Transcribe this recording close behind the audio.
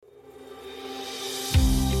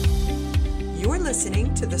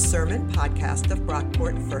listening to the Sermon Podcast of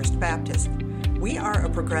Brockport First Baptist. We are a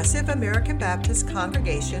progressive American Baptist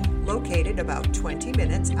congregation located about 20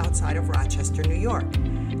 minutes outside of Rochester, New York.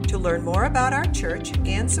 To learn more about our church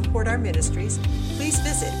and support our ministries, please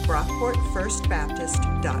visit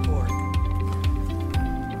brockportfirstbaptist.org.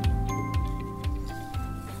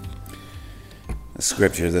 The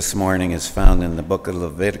scripture this morning is found in the book of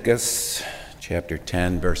Leviticus, chapter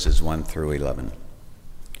 10, verses 1 through 11.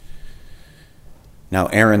 Now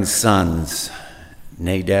Aaron's sons,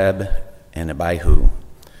 Nadab and Abihu,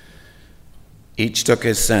 each took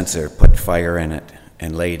his censer, put fire in it,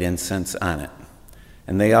 and laid incense on it.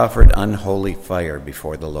 And they offered unholy fire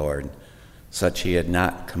before the Lord, such he had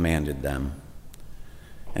not commanded them.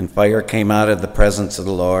 And fire came out of the presence of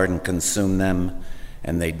the Lord and consumed them,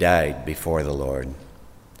 and they died before the Lord.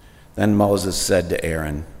 Then Moses said to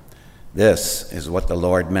Aaron, "This is what the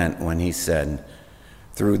Lord meant when he said,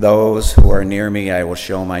 'Through those who are near me I will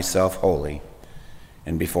show myself holy,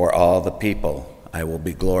 and before all the people I will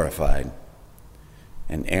be glorified.'"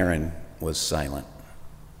 And Aaron was silent.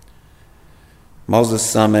 Moses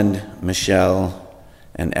summoned Mishael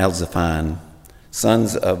and Elzaphan,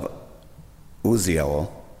 sons of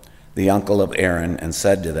Uzziel, the uncle of Aaron, and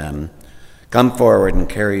said to them, "Come forward and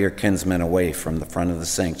carry your kinsmen away from the front of the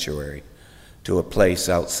sanctuary to a place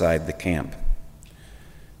outside the camp."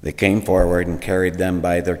 They came forward and carried them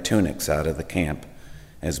by their tunics out of the camp,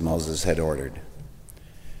 as Moses had ordered.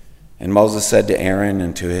 And Moses said to Aaron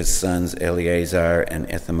and to his sons Eleazar and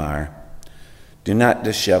Ithamar, "Do not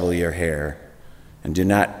dishevel your hair, and do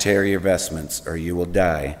not tear your vestments, or you will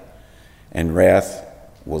die, and wrath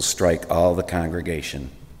will strike all the congregation.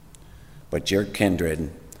 But your kindred,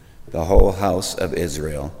 the whole house of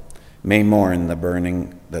Israel, may mourn the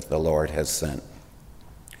burning that the Lord has sent.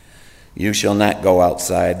 You shall not go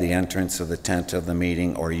outside the entrance of the tent of the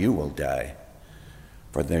meeting, or you will die.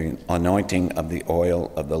 For the anointing of the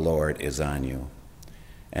oil of the Lord is on you."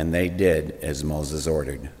 And they did as Moses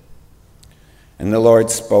ordered. And the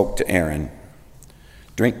Lord spoke to Aaron,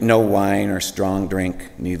 "Drink no wine or strong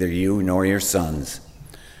drink, neither you nor your sons,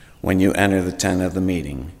 when you enter the tent of the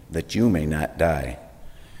meeting, that you may not die.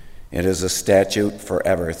 It is a statute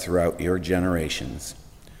forever throughout your generations.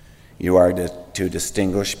 You are to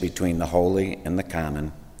distinguish between the holy and the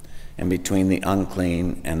common, and between the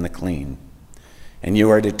unclean and the clean. And you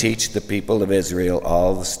are to teach the people of Israel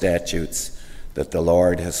all the statutes that the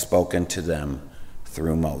Lord has spoken to them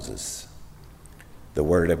through Moses." The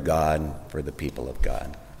word of God for the people of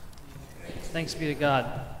God. Thanks be to God.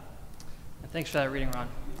 And thanks for that reading, Ron.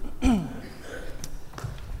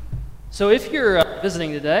 So if you're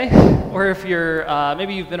visiting today, or if you're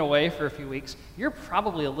maybe you've been away for a few weeks, you're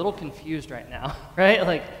probably a little confused right now, right?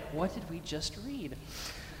 Like, what did we just read?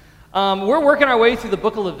 We're working our way through the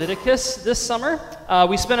book of Leviticus this summer.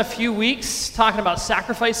 We spent a few weeks talking about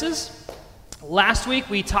sacrifices. Last week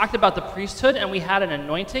we talked about the priesthood, and we had an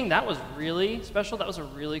anointing. That was really special. That was a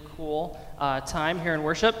really cool time here in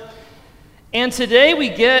worship. And today we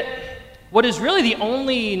get what is really the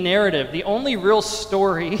only narrative, the only real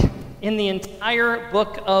story in the entire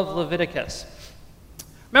book of Leviticus.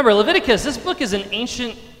 Remember, Leviticus, this book is an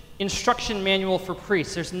ancient instruction manual for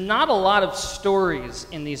priests. There's not a lot of stories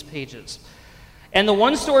in these pages. And the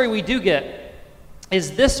one story we do get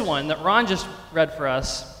is this one that Ron just read for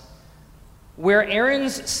us, where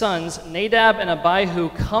Aaron's sons, Nadab and Abihu,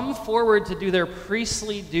 come forward to do their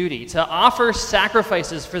priestly duty, to offer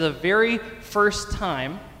sacrifices for the very first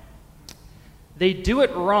time. They do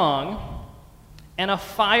it wrong, and a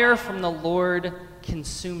fire from the Lord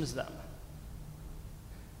consumes them.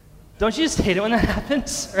 Don't you just hate it when that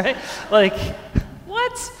happens, right? Like,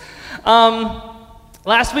 what?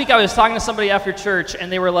 Last week I was talking to somebody after church,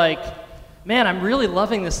 and they were like, "Man, I'm really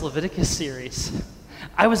loving this Leviticus series.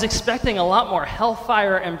 I was expecting a lot more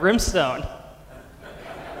hellfire and brimstone."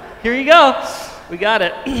 Here you go. We got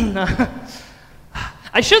it.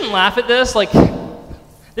 I shouldn't laugh at this. Like,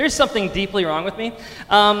 there's something deeply wrong with me.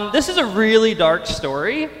 This is a really dark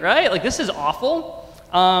story, right? Like, this is awful.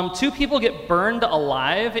 2 people get burned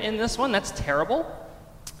alive in this one. That's terrible.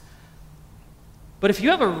 But if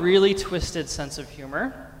you have a really twisted sense of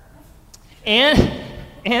humor and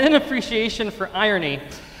an appreciation for irony,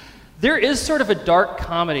 there is sort of a dark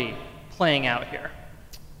comedy playing out here.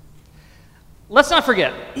 Let's not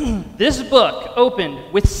forget, this book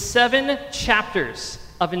opened with 7 chapters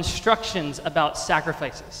of instructions about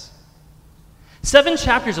sacrifices. 7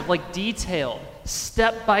 chapters of like detailed,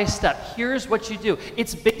 step by step. Here's what you do.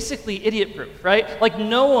 It's basically idiot proof, right? Like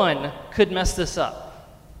no one could mess this up.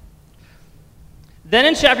 Then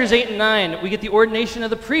in chapters 8 and 9, we get the ordination of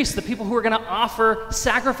the priests, the people who are going to offer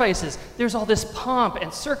sacrifices. There's all this pomp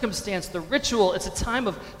and circumstance, the ritual. It's a time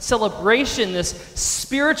of celebration, this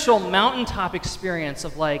spiritual mountaintop experience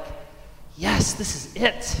of like, yes, this is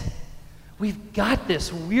it. We've got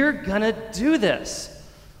this. We're going to do this.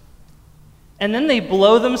 And then they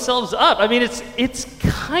blow themselves up. I mean, it's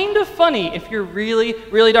kind of funny if you're really,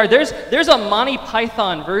 really dark. There's a Monty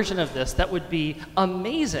Python version of this that would be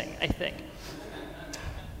amazing, I think.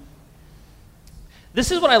 This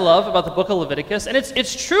is what I love about the book of Leviticus, and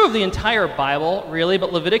it's true of the entire Bible, really,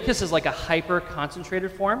 but Leviticus is like a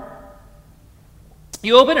hyper-concentrated form.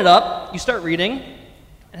 You open it up, you start reading,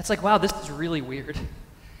 and it's like, wow, this is really weird.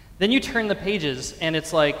 Then you turn the pages, and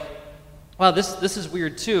it's like, wow, this is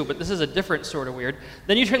weird too, but this is a different sort of weird.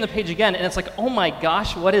 Then you turn the page again, and it's like, oh my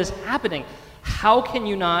gosh, what is happening? How can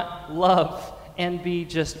you not love and be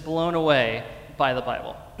just blown away by the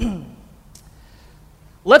Bible?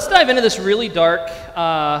 Let's dive into this really dark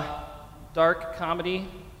comedy,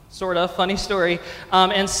 sort of, funny story,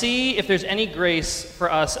 and see if there's any grace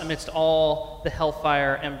for us amidst all the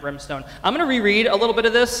hellfire and brimstone. I'm going to reread a little bit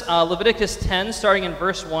of this, Leviticus 10, starting in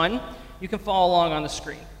verse 1. You can follow along on the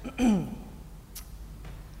screen.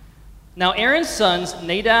 Now Aaron's sons,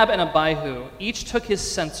 Nadab and Abihu, each took his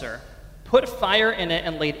censer, put fire in it,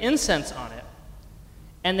 and laid incense on it.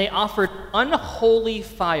 And they offered unholy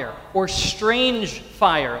fire, or strange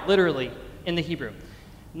fire, literally, in the Hebrew.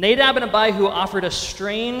 Nadab and Abihu offered a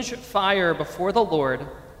strange fire before the Lord,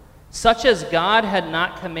 such as God had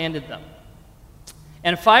not commanded them.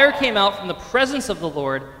 And fire came out from the presence of the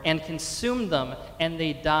Lord and consumed them, and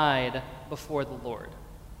they died before the Lord.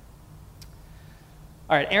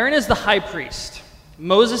 All right, Aaron is the high priest,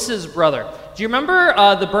 Moses' brother. Do you remember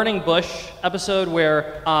the burning bush episode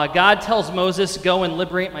where God tells Moses, go and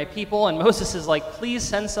liberate my people, and Moses is like, please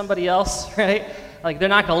send somebody else, right? Like, they're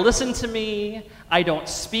not going to listen to me. I don't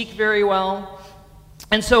speak very well.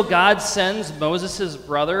 And so God sends Moses'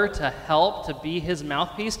 brother to help, to be his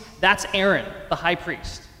mouthpiece. That's Aaron, the high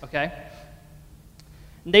priest, okay?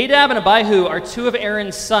 Nadab and Abihu are two of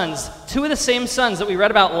Aaron's sons, two of the same sons that we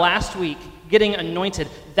read about last week getting anointed.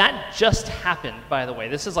 That just happened, by the way.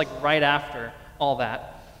 This is like right after all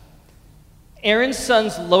that. Aaron's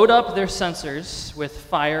sons load up their censers with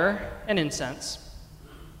fire and incense.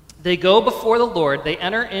 They go before the Lord. They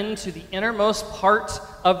enter into the innermost part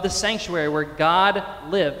of the sanctuary where God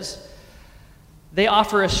lives. They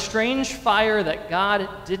offer a strange fire that God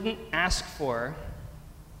didn't ask for,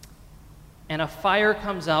 and a fire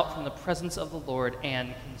comes out from the presence of the Lord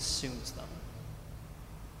and consumes them.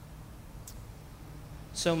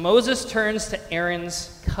 So Moses turns to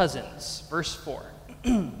Aaron's cousins, verse 4.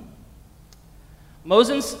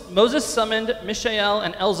 Moses summoned Mishael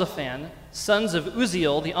and Elzaphan, sons of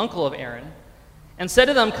Uzziel, the uncle of Aaron, and said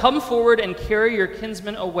to them, come forward and carry your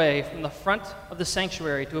kinsmen away from the front of the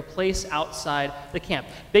sanctuary to a place outside the camp.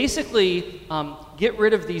 Basically, get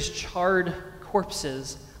rid of these charred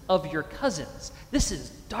corpses of your cousins. This is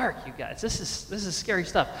dark, you guys. This is scary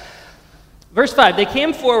stuff. Verse 5, they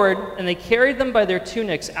came forward and they carried them by their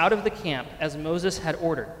tunics out of the camp as Moses had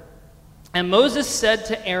ordered. And Moses said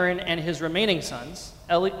to Aaron and his remaining sons,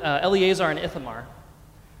 Eleazar and Ithamar,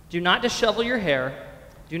 do not dishevel your hair,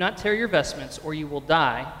 do not tear your vestments, or you will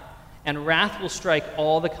die, and wrath will strike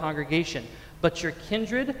all the congregation. But your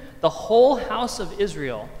kindred, the whole house of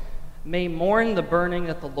Israel, may mourn the burning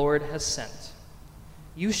that the Lord has sent.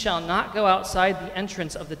 You shall not go outside the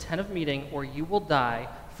entrance of the tent of meeting, or you will die,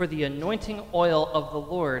 for the anointing oil of the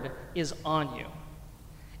Lord is on you.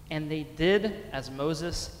 And they did as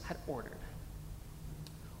Moses had ordered.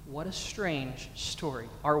 What a strange story,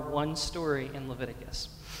 our one story in Leviticus.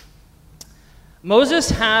 Moses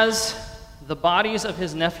has the bodies of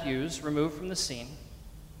his nephews removed from the scene.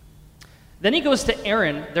 Then he goes to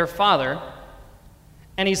Aaron, their father,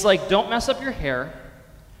 and he's like, don't mess up your hair,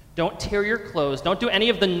 don't tear your clothes, don't do any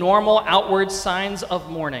of the normal outward signs of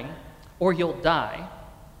mourning, or you'll die.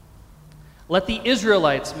 Let the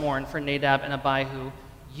Israelites mourn for Nadab and Abihu.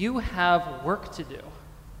 You have work to do.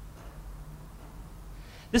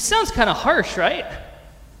 This sounds kind of harsh, right?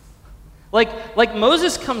 Like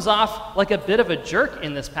Moses comes off like a bit of a jerk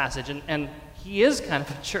in this passage, and he is kind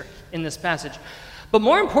of a jerk in this passage. But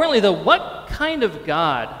more importantly, though, what kind of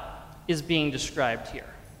God is being described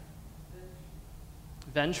here?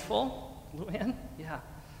 Vengeful? Luann? Yeah.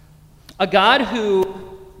 A God who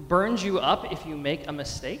burns you up if you make a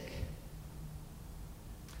mistake?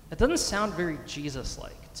 That doesn't sound very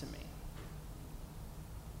Jesus-like to me.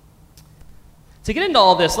 To get into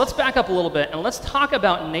all this, let's back up a little bit and let's talk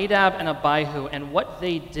about Nadab and Abihu and what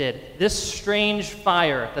they did, this strange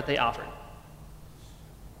fire that they offered.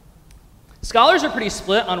 Scholars are pretty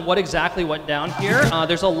split on what exactly went down here.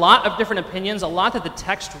 There's a lot of different opinions, a lot that the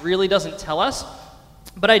text really doesn't tell us.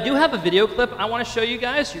 But I do have a video clip I want to show you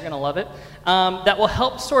guys, you're going to love it, that will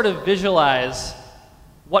help sort of visualize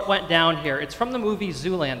what went down here. It's from the movie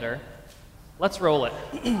Zoolander. Let's roll it.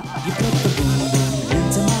 You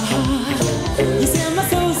send my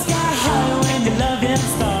soul sky high when your loving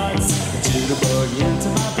starts. Jitterbug into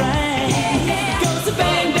my brain. Goes to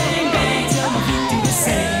bang, bang, bang till my feet do the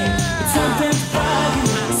same. It's something to bother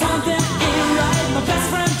you, something ain't right. My best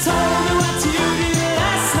friend told me what you did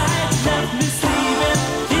last night. Left me sleeping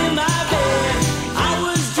in my bed. I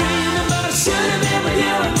was dreaming, but I should have been with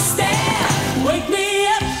you instead. Wake me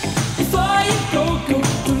up before you go, go.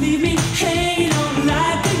 Don't leave me hanging on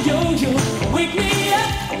like a yo-yo. Wake me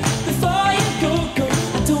up before you go, go.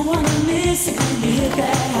 I don't wanna miss it when you hit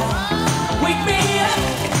that high. Wake me up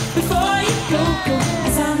before you go, go.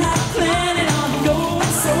 'Cause I'm not planning on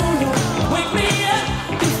going solo. Wake me up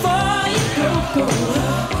before you go, go.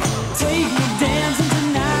 Take me dancing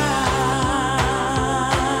tonight.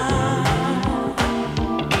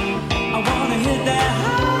 I wanna hit that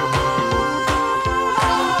high.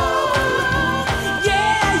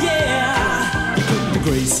 Yeah, yeah. You put the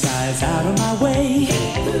gray skies out of my way.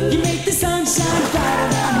 You make the sunshine brighter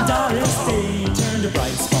than a Doris Day. Turn the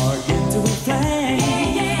bright spark into a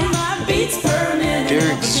flame. My beats burning.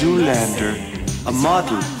 Derek Zoolander, a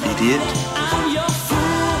model, idiot. I'm your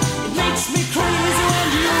fool. It makes me crazy when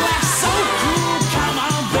you act so cool. Come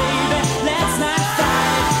on, baby, let's not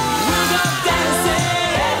fight. We'll go dancing,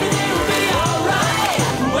 everything will be alright.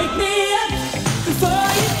 Wake me up before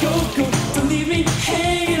you go, go. Don't leave me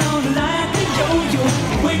hanging on like a yo-yo.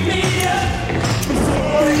 Wake me up.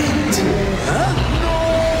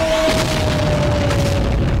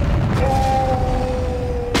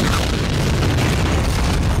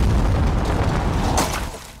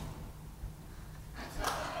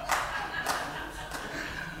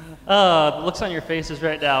 Oh, the looks on your faces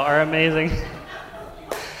right now are amazing.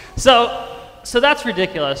 So that's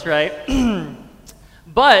ridiculous, right?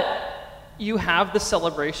 But you have the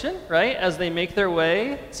celebration, right? As they make their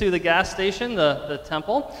way to the gas station, the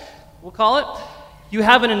temple, we'll call it. You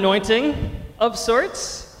have an anointing of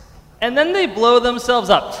sorts, and then they blow themselves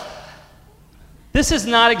up. This is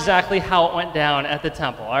not exactly how it went down at the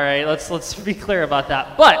temple, all right? Let's be clear about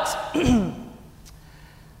that. But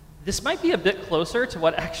this might be a bit closer to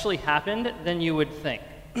what actually happened than you would think.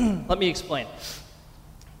 Let me explain.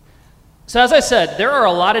 So as I said, there are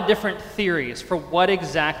a lot of different theories for what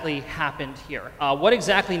exactly happened here, what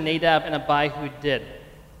exactly Nadab and Abihu did.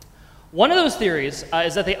 One of those theories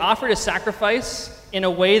is that they offered a sacrifice in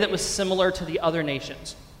a way that was similar to the other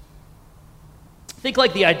nations. Think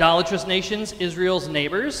like the idolatrous nations, Israel's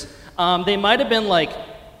neighbors. They might have been like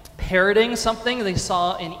parroting something they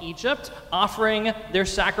saw in Egypt, offering their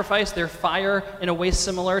sacrifice, their fire, in a way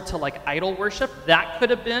similar to like idol worship. That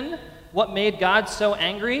could have been what made God so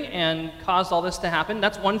angry and caused all this to happen.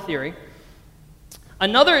 That's one theory.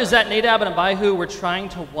 Another is that Nadab and Abihu were trying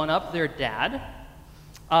to one-up their dad.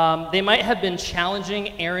 They might have been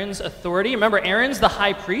challenging Aaron's authority. Remember, Aaron's the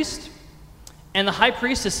high priest, and the high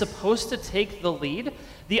priest is supposed to take the lead.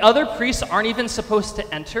 The other priests aren't even supposed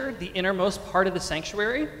to enter the innermost part of the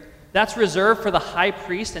sanctuary. That's reserved for the high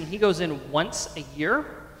priest, and he goes in once a year.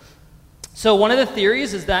 So one of the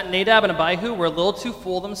theories is that Nadab and Abihu were a little too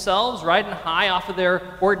full of themselves, riding high off of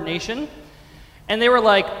their ordination, and they were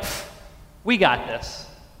like, we got this.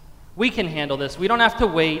 We can handle this. We don't have to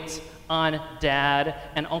wait on Dad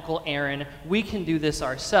and Uncle Aaron. We can do this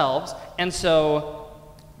ourselves. And so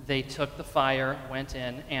they took the fire, went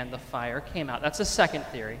in, and the fire came out. That's a second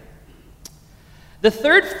theory. The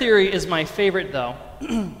third theory is my favorite, though,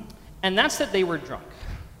 and that's that they were drunk.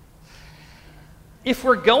 If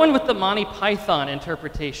we're going with the Monty Python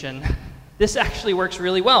interpretation, this actually works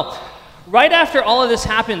really well. Right after all of this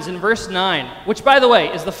happens in verse 9, which, by the way,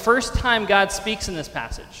 is the first time God speaks in this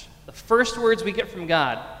passage, the first words we get from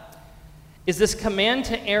God, is this command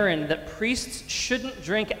to Aaron that priests shouldn't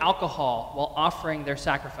drink alcohol while offering their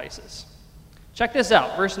sacrifices. Check this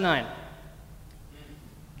out, verse 9.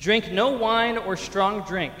 Drink no wine or strong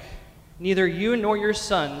drink, neither you nor your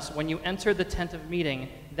sons, when you enter the tent of meeting,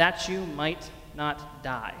 that you might not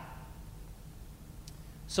die.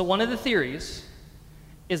 So one of the theories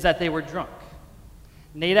is that they were drunk.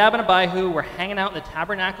 Nadab and Abihu were hanging out in the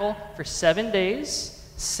tabernacle for 7 days,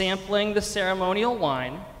 sampling the ceremonial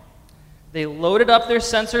wine. They loaded up their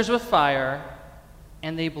censers with fire,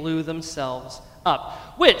 and they blew themselves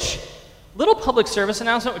up. Which, little public service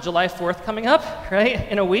announcement with July 4th coming up, right,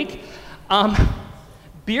 in a week.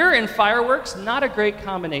 Beer and fireworks, not a great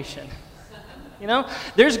combination. You know,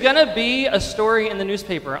 there's gonna be a story in the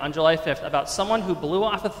newspaper on July 5th about someone who blew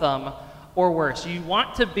off a thumb or worse. You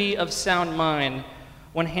want to be of sound mind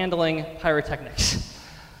when handling pyrotechnics.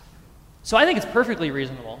 So I think it's perfectly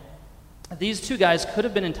reasonable. These two guys could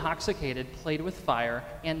have been intoxicated, played with fire,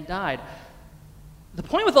 and died. The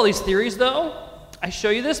point with all these theories, though, I show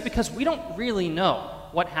you this because we don't really know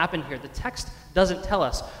what happened here. The text doesn't tell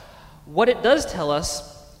us. What it does tell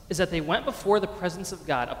us is that they went before the presence of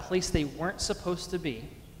God, a place they weren't supposed to be.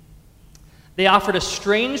 They offered a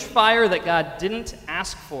strange fire that God didn't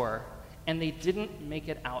ask for, and they didn't make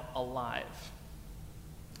it out alive.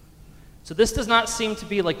 So this does not seem to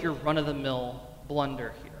be like your run-of-the-mill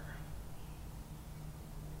blunder here.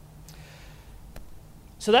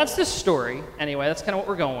 So that's this story. Anyway, that's kind of what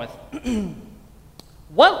we're going with.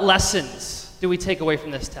 What lessons do we take away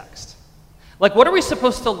from this text? Like, what are we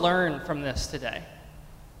supposed to learn from this today?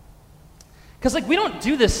 Because, like, we don't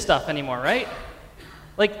do this stuff anymore, right?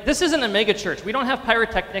 Like, this isn't a mega church. We don't have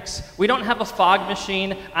pyrotechnics. We don't have a fog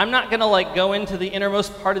machine. I'm not going to, like, go into the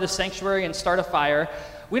innermost part of the sanctuary and start a fire.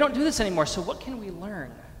 We don't do this anymore. So what can we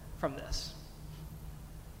learn from this?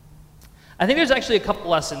 I think there's actually a couple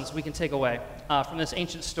lessons we can take away from this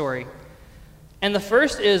ancient story. And the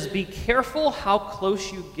first is, be careful how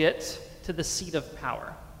close you get to the seat of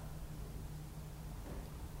power.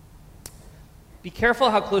 Be careful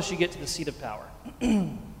how close you get to the seat of power.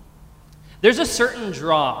 There's a certain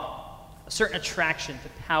draw, a certain attraction to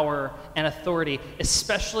power and authority,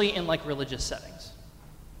 especially in like religious settings.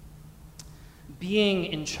 Being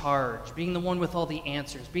in charge, being the one with all the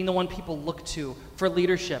answers, being the one people look to for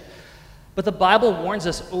leadership. But the Bible warns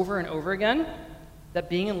us over and over again that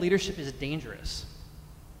being in leadership is dangerous.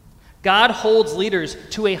 God holds leaders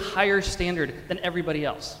to a higher standard than everybody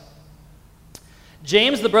else.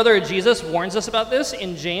 James, the brother of Jesus, warns us about this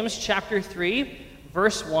in James chapter 3,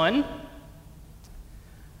 verse 1.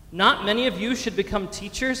 Not many of you should become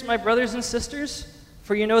teachers, my brothers and sisters,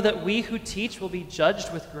 for you know that we who teach will be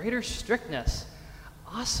judged with greater strictness.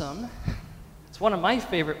 Awesome. It's one of my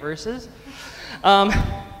favorite verses.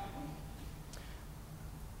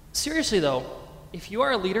 Seriously, though, if you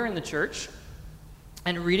are a leader in the church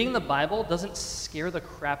and reading the Bible doesn't scare the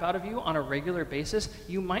crap out of you on a regular basis,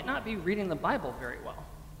 you might not be reading the Bible very well.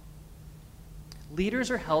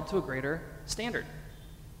 Leaders are held to a greater standard.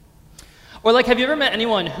 Or like, have you ever met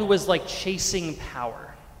anyone who was like chasing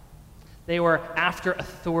power? They were after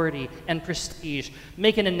authority and prestige,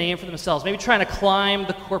 making a name for themselves, maybe trying to climb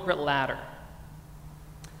the corporate ladder.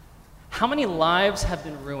 How many lives have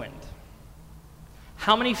been ruined?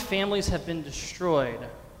 How many families have been destroyed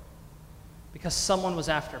because someone was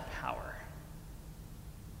after power?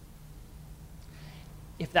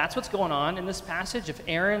 If that's what's going on in this passage, if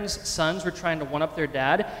Aaron's sons were trying to one-up their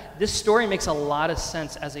dad, this story makes a lot of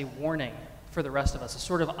sense as a warning for the rest of us, a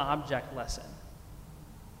sort of object lesson.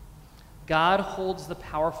 God holds the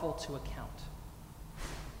powerful to account.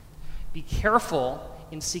 Be careful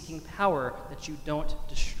in seeking power that you don't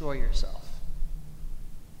destroy yourself.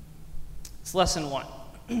 It's lesson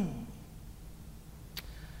 1.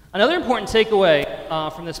 Another important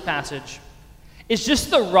takeaway from this passage is just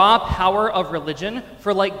the raw power of religion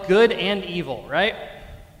for like good and evil, right?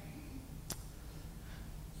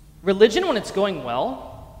 Religion, when it's going well,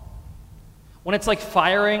 when it's like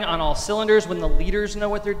firing on all cylinders, when the leaders know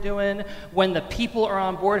what they're doing, when the people are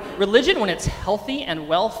on board, religion, when it's healthy and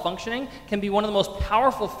well functioning, can be one of the most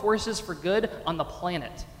powerful forces for good on the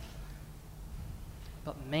planet.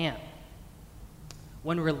 But man,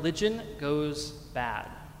 when religion goes bad,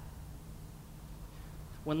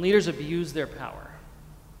 when leaders abuse their power,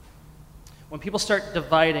 when people start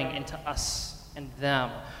dividing into us and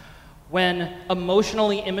them, when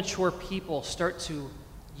emotionally immature people start to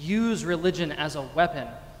use religion as a weapon,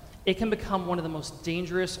 it can become one of the most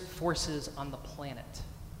dangerous forces on the planet.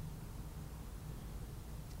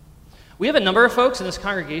 We have a number of folks in this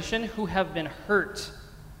congregation who have been hurt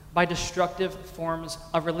by destructive forms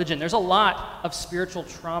of religion. There's a lot of spiritual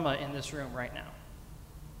trauma in this room right now.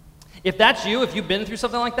 If that's you, if you've been through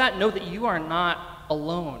something like that, know that you are not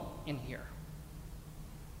alone in here.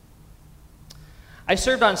 I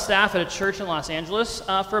served on staff at a church in Los Angeles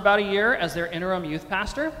for about a year as their interim youth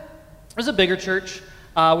pastor. It was a bigger church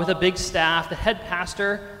with a big staff. The head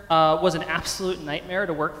pastor was an absolute nightmare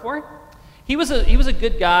to work for. He was a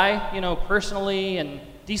good guy, you know, personally, and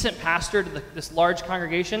decent pastor to this large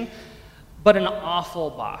congregation, but an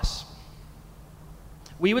awful boss.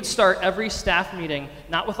 We would start every staff meeting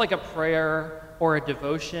not with like a prayer or a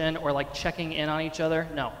devotion or like checking in on each other.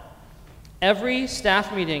 No. Every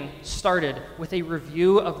staff meeting started with a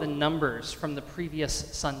review of the numbers from the previous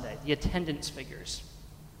Sunday, the attendance figures.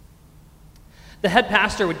 The head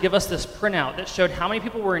pastor would give us this printout that showed how many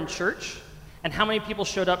people were in church and how many people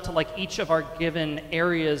showed up to like each of our given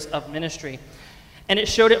areas of ministry. And it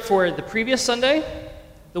showed it for the previous Sunday,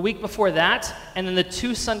 the week before that, and then the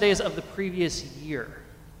 2 Sundays of the previous year.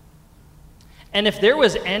 And if there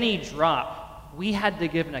was any drop, we had to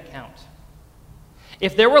give an account.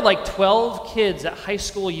 If there were like 12 kids at high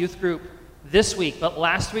school youth group this week, but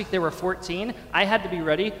last week there were 14, I had to be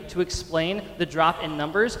ready to explain the drop in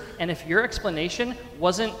numbers. And if your explanation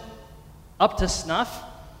wasn't up to snuff,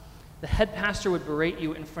 the head pastor would berate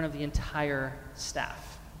you in front of the entire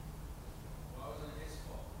staff. Why wasn't it his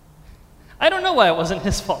fault? I don't know why it wasn't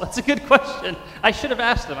his fault. That's a good question. I should have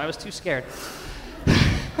asked him. I was too scared.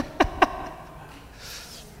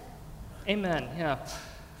 Amen, yeah.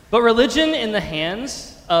 But religion in the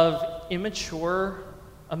hands of immature,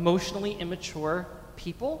 emotionally immature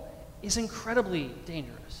people is incredibly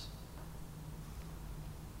dangerous.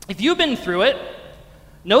 If you've been through it,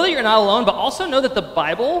 know that you're not alone, but also know that the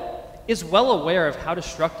Bible is well aware of how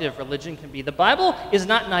destructive religion can be. The Bible is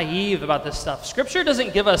not naive about this stuff. Scripture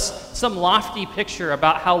doesn't give us some lofty picture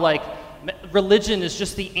about how like religion is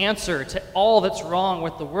just the answer to all that's wrong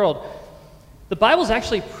with the world. The Bible's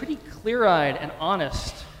actually pretty clear-eyed and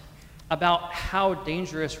honest about how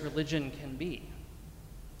dangerous religion can be.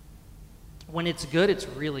 When it's good, it's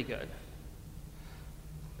really good.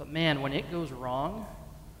 But man, when it goes wrong,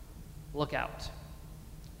 look out.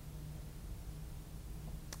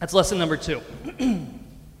 That's lesson number 2.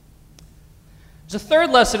 There's a third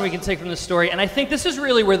lesson we can take from this story, and I think this is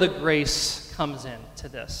really where the grace comes in to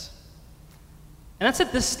this. And that's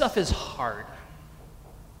that this stuff is hard.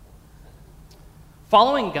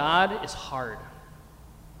 Following God is hard.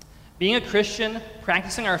 Being a Christian,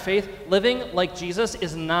 practicing our faith, living like Jesus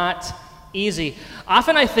is not easy.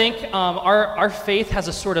 Often I think our faith has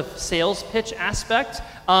a sort of sales pitch aspect.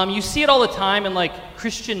 You see it all the time in like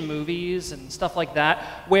Christian movies and stuff like that,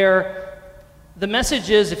 where the message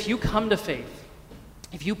is if you come to faith,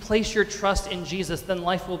 if you place your trust in Jesus, then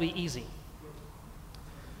life will be easy.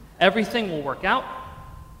 Everything will work out.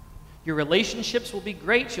 Your relationships will be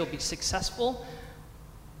great. You'll be successful.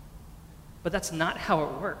 But that's not how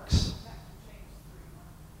it works.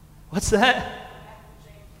 What's that?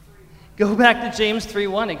 Go back to James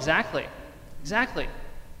 3:1. Exactly. Exactly.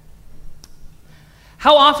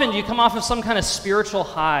 How often do you come off of some kind of spiritual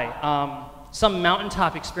high, some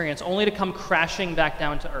mountaintop experience, only to come crashing back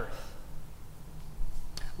down to earth?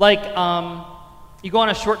 Like, you go on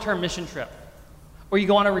a short-term mission trip, or you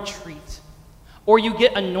go on a retreat, or you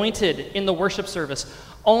get anointed in the worship service,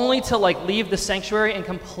 only to like leave the sanctuary and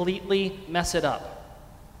completely mess it up.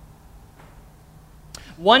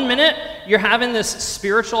 1 minute, you're having this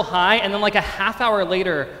spiritual high, and then like a half hour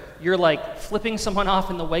later, you're like flipping someone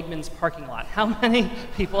off in the Wegmans parking lot. How many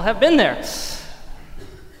people have been there?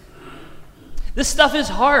 This stuff is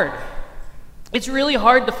hard. It's really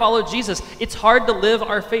hard to follow Jesus. It's hard to live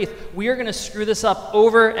our faith. We are going to screw this up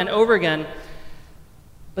over and over again.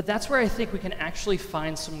 But that's where I think we can actually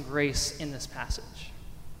find some grace in this passage.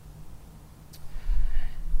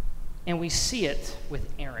 And we see it with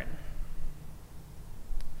Aaron.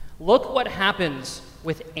 Look what happens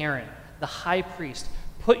with Aaron, the high priest.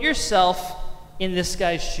 Put yourself in this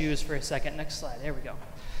guy's shoes for a second. Next slide. There we go.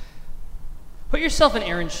 Put yourself in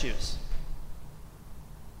Aaron's shoes.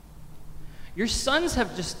 Your sons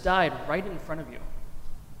have just died right in front of you.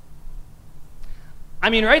 I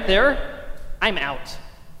mean, right there, I'm out.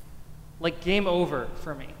 Like, game over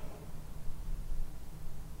for me.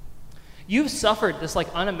 You've suffered this like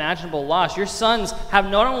unimaginable loss. Your sons have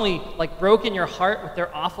not only like broken your heart with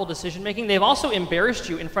their awful decision making, they've also embarrassed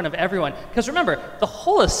you in front of everyone. Because remember, the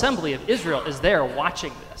whole assembly of Israel is there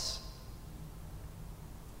watching this.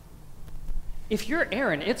 If you're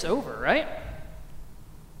Aaron, it's over, right?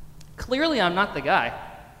 Clearly, I'm not the guy.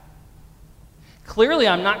 Clearly,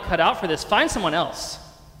 I'm not cut out for this. Find someone else.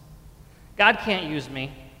 God can't use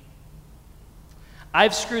me.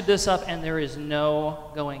 I've screwed this up, and there is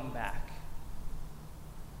no going back.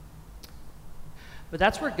 But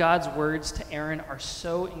that's where God's words to Aaron are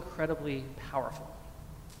so incredibly powerful.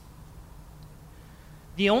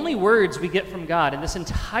 The only words we get from God in this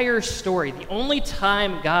entire story, the only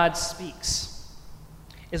time God speaks,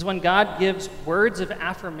 is when God gives words of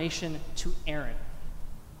affirmation to Aaron.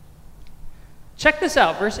 Check this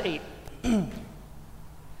out, verse 8.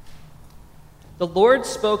 The Lord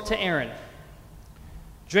spoke to Aaron,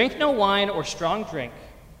 "Drink no wine or strong drink,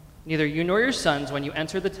 neither you nor your sons, when you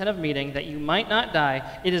enter the tent of meeting, that you might not die.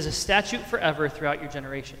 It is a statute forever throughout your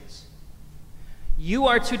generations. You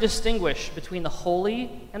are to distinguish between the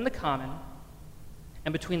holy and the common,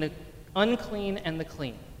 and between the unclean and the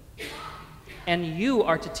clean. and you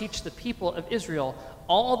are to teach the people of Israel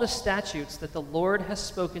all the statutes that the Lord has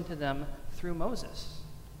spoken to them through Moses.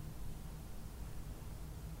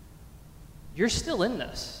 You're still in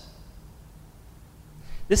this.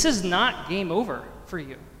 This is not game over for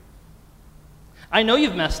you. I know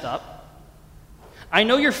you've messed up. I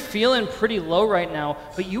know you're feeling pretty low right now,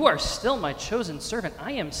 but you are still my chosen servant.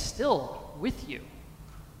 I am still with you.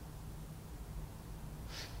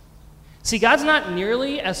 See, God's not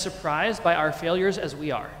nearly as surprised by our failures as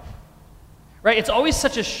we are. Right? It's always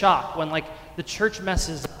such a shock when the church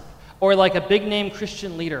messes up or a big name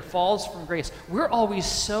Christian leader falls from grace. We're always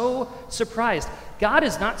so surprised. God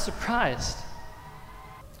is not surprised.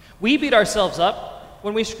 We beat ourselves up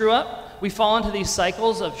when we screw up. We fall into these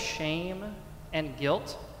cycles of shame and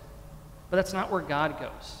guilt, but that's not where God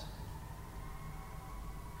goes.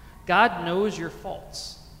 God knows your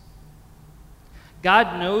faults.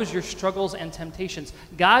 God knows your struggles and temptations.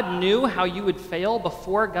 God knew how you would fail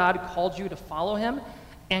before God called you to follow him,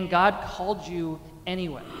 and God called you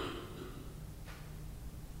anyway.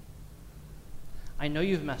 I know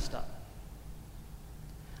you've messed up.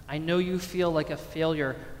 I know you feel like a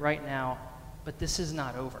failure right now, but this is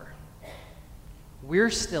not over.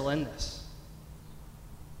 We're still in this.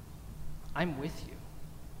 I'm with you.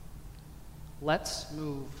 Let's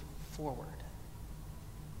move forward.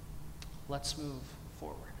 Let's move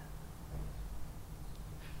forward.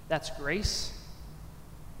 That's grace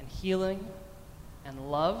and healing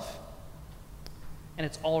and love. And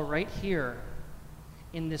it's all right here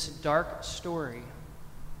in this dark story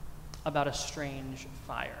about a strange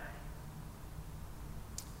fire.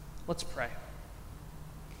 Let's pray.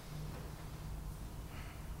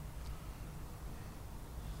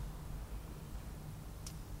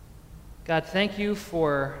 God, thank you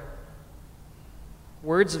for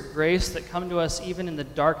words of grace that come to us even in the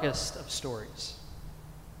darkest of stories.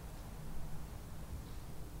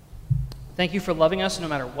 Thank you for loving us no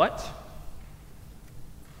matter what.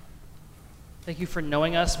 Thank you for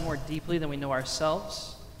knowing us more deeply than we know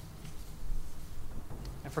ourselves,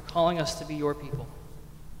 and for calling us to be your people.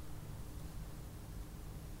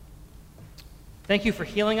 Thank you for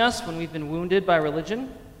healing us when we've been wounded by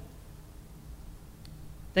religion.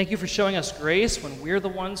 Thank you for showing us grace when we're the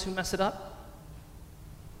ones who mess it up.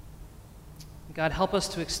 God, help us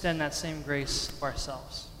to extend that same grace to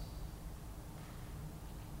ourselves.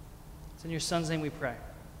 It's in your Son's name we pray.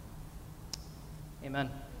 Amen.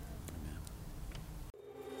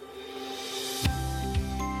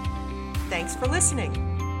 Thanks for listening.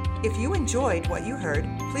 If you enjoyed what you heard,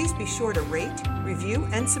 please be sure to rate, review,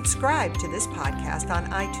 and subscribe to this podcast on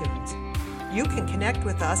iTunes. You can connect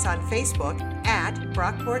with us on Facebook at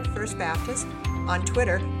Brockport First Baptist, on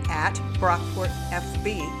Twitter at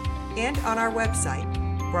BrockportFB, and on our website,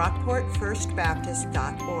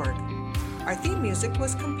 brockportfirstbaptist.org. Our theme music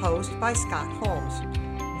was composed by Scott Holmes.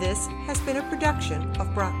 This has been a production of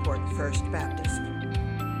Brockport First Baptist.